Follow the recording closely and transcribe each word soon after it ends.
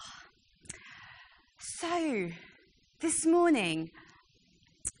So, this morning,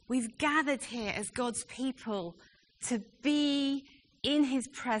 we've gathered here as God's people to be in his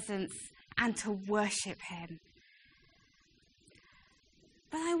presence and to worship him.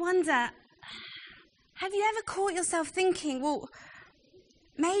 But I wonder, have you ever caught yourself thinking, well,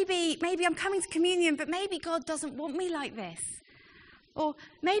 maybe I'm coming to communion, but maybe God doesn't want me like this. Or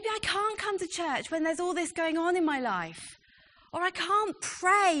maybe I can't come to church when there's all this going on in my life. Or I can't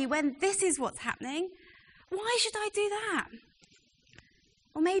pray when this is what's happening. Why should I do that?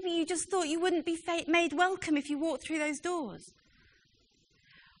 Or maybe you just thought you wouldn't be made welcome if you walked through those doors.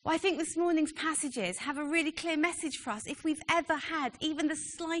 Well, I think this morning's passages have a really clear message for us if we've ever had even the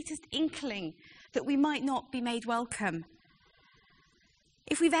slightest inkling that we might not be made welcome.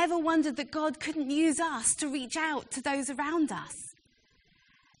 If we've ever wondered that God couldn't use us to reach out to those around us.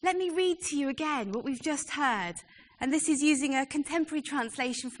 Let me read to you again what we've just heard, and this is using a contemporary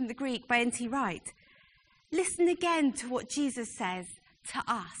translation from the Greek by N.T. Wright. Listen again to what Jesus says to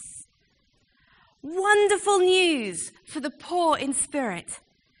us. Wonderful news for the poor in spirit.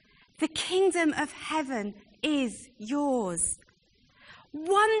 The kingdom of heaven is yours.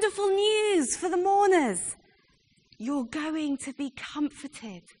 Wonderful news for the mourners. You're going to be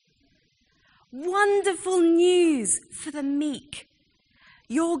comforted. Wonderful news for the meek.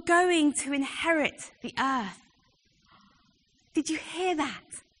 You're going to inherit the earth. Did you hear that?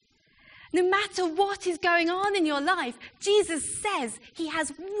 No matter what is going on in your life, Jesus says he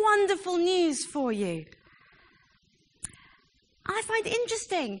has wonderful news for you. I find it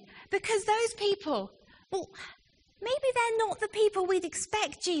interesting because those people, well, maybe they're not the people we'd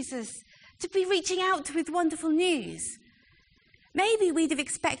expect Jesus to be reaching out to with wonderful news. Maybe we'd have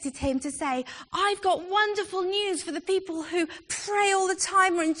expected him to say, I've got wonderful news for the people who pray all the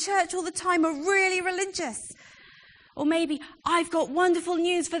time, are in church all the time, are really religious. Or maybe, I've got wonderful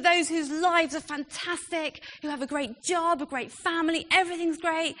news for those whose lives are fantastic, who have a great job, a great family, everything's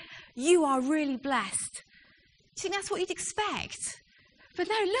great. You are really blessed. Do you think that's what you'd expect? But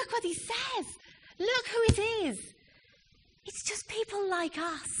no, look what he says. Look who it is. It's just people like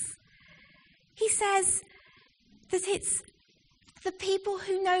us. He says that it's the people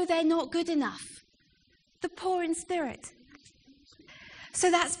who know they're not good enough, the poor in spirit.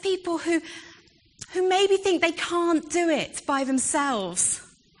 So that's people who maybe think they can't do it by themselves.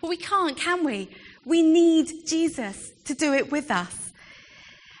 Well, we can't, can we? We need Jesus to do it with us.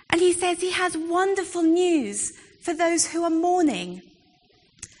 And he says he has wonderful news for those who are mourning.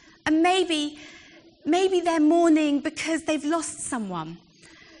 And maybe they're mourning because they've lost someone.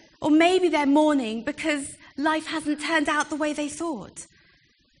 Or maybe they're mourning because life hasn't turned out the way they thought.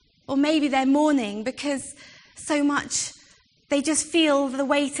 Or maybe they're mourning because so much they just feel the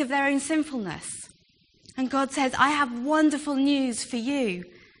weight of their own sinfulness. And God says, I have wonderful news for you.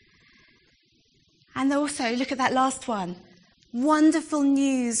 And also, look at that last one. Wonderful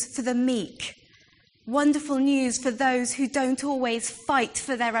news for the meek. Wonderful news for those who don't always fight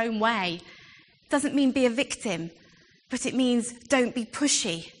for their own way. Doesn't mean be a victim, but it means don't be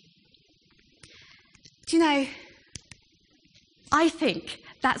pushy. Do you know, I think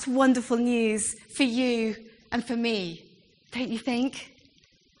that's wonderful news for you and for me, don't you think?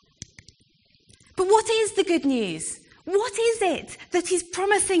 But what is the good news? What is it that he's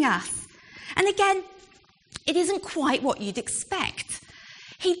promising us? And again, it isn't quite what you'd expect.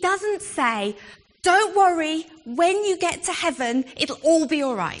 He doesn't say, don't worry, when you get to heaven, it'll all be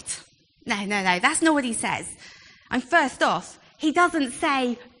all right. No, that's not what he says. And first off, he doesn't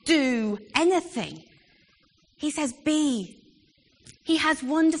say, do anything. He says, be. He has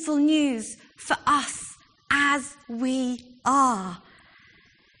wonderful news for us as we are.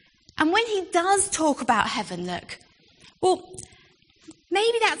 And when he does talk about heaven, look, well,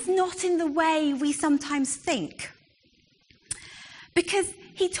 maybe that's not in the way we sometimes think. Because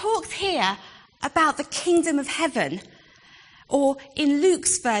he talks here about the kingdom of heaven, or in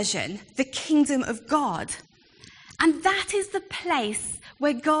Luke's version, the kingdom of God. And that is the place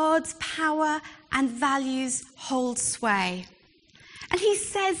where God's power and values hold sway. And he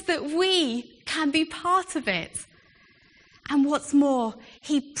says that we can be part of it. And what's more,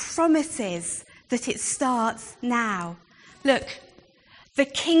 he promises that it starts now. Look, the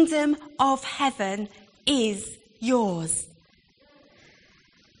kingdom of heaven is yours.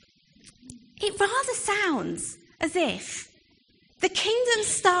 It rather sounds as if the kingdom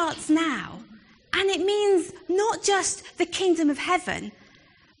starts now, and it means not just the kingdom of heaven,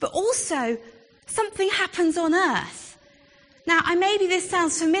 but also something happens on earth. Now, maybe this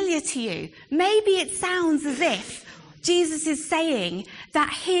sounds familiar to you. Maybe it sounds as if Jesus is saying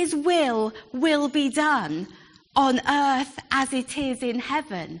that his will be done on earth as it is in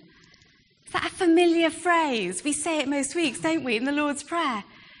heaven. Is that a familiar phrase? We say it most weeks, don't we, in the Lord's Prayer?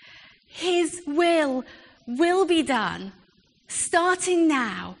 His will be done, starting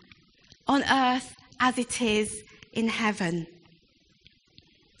now, on earth as it is in heaven.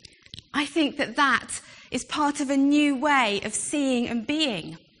 I think that is part of a new way of seeing and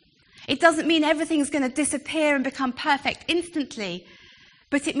being. It doesn't mean everything's going to disappear and become perfect instantly,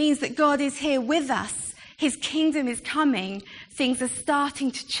 but it means that God is here with us. His kingdom is coming. Things are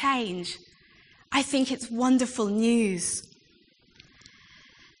starting to change. I think it's wonderful news.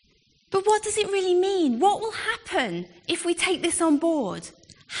 But what does it really mean? What will happen if we take this on board?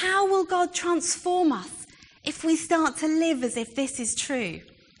 How will God transform us if we start to live as if this is true?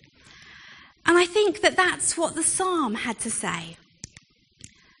 And I think that's what the psalm had to say.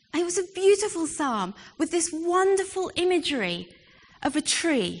 It was a beautiful psalm with this wonderful imagery of a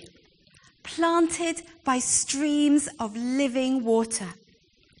tree planted by streams of living water.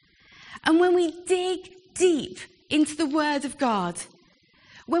 And when we dig deep into the Word of God,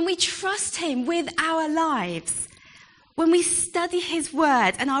 when we trust Him with our lives, when we study His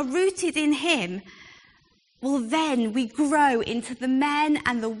Word and are rooted in Him, well, then we grow into the men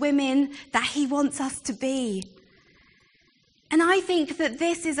and the women that He wants us to be. And I think that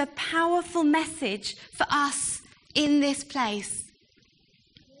this is a powerful message for us in this place.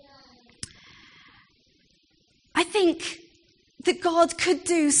 I think that God could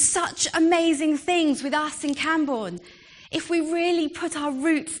do such amazing things with us in Camborne if we really put our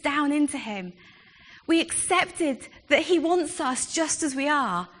roots down into Him. We accepted that He wants us just as we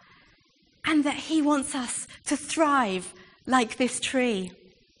are, and that He wants us to thrive like this tree.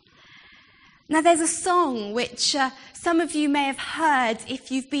 Now, there's a song which some of you may have heard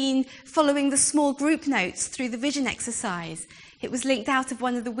if you've been following the small group notes through the vision exercise. It was linked out of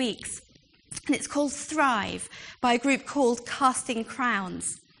one of the weeks. And it's called Thrive by a group called Casting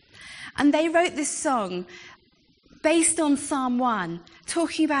Crowns. And they wrote this song based on Psalm 1,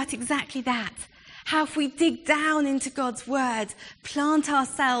 talking about exactly that. How if we dig down into God's word, plant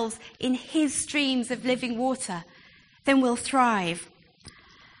ourselves in His streams of living water, then we'll thrive.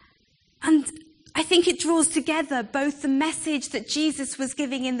 And I think it draws together both the message that Jesus was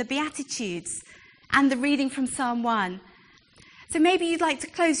giving in the Beatitudes and the reading from Psalm 1. So maybe you'd like to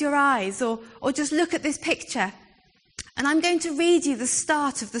close your eyes or just look at this picture. And I'm going to read you the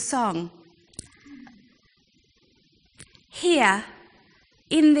start of the song. Here,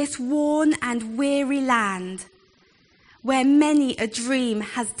 in this worn and weary land, where many a dream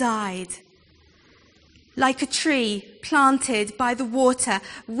has died, like a tree planted by the water,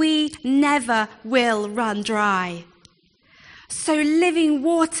 we never will run dry. So living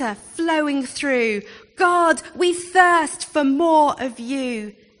water flowing through, God, we thirst for more of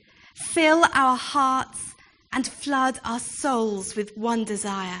you. Fill our hearts and flood our souls with one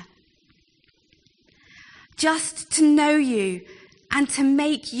desire. Just to know you and to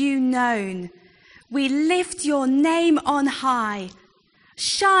make you known, we lift your name on high.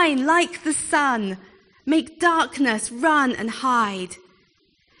 Shine like the sun, make darkness run and hide.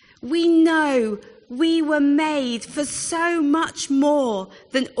 We know we were made for so much more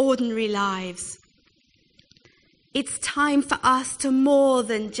than ordinary lives. It's time for us to more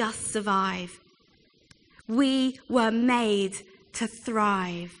than just survive. We were made to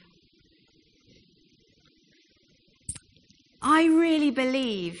thrive. I really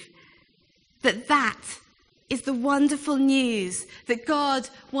believe that is the wonderful news that God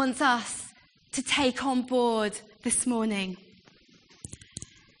wants us to take on board this morning.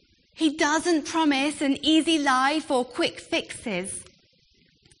 He doesn't promise an easy life or quick fixes.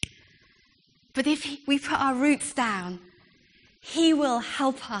 But if we put our roots down, He will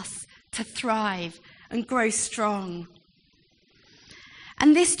help us to thrive and grow strong.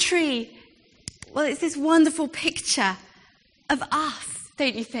 And this tree, well, it's this wonderful picture of us,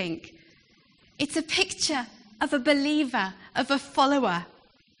 don't you think? It's a picture of a believer, of a follower.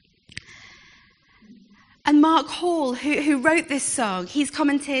 And Mark Hall, who wrote this song, he's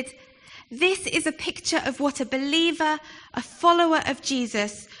commented, "This is a picture of what a believer, a follower of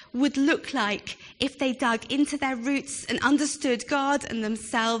Jesus, would look like if they dug into their roots and understood God and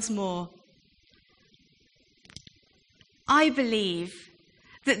themselves more." I believe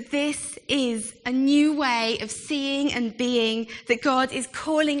that this is a new way of seeing and being that God is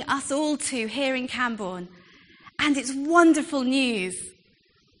calling us all to here in Camborne. And it's wonderful news.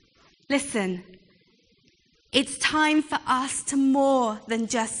 Listen, it's time for us to more than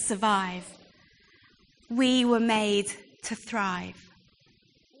just survive. We were made to thrive.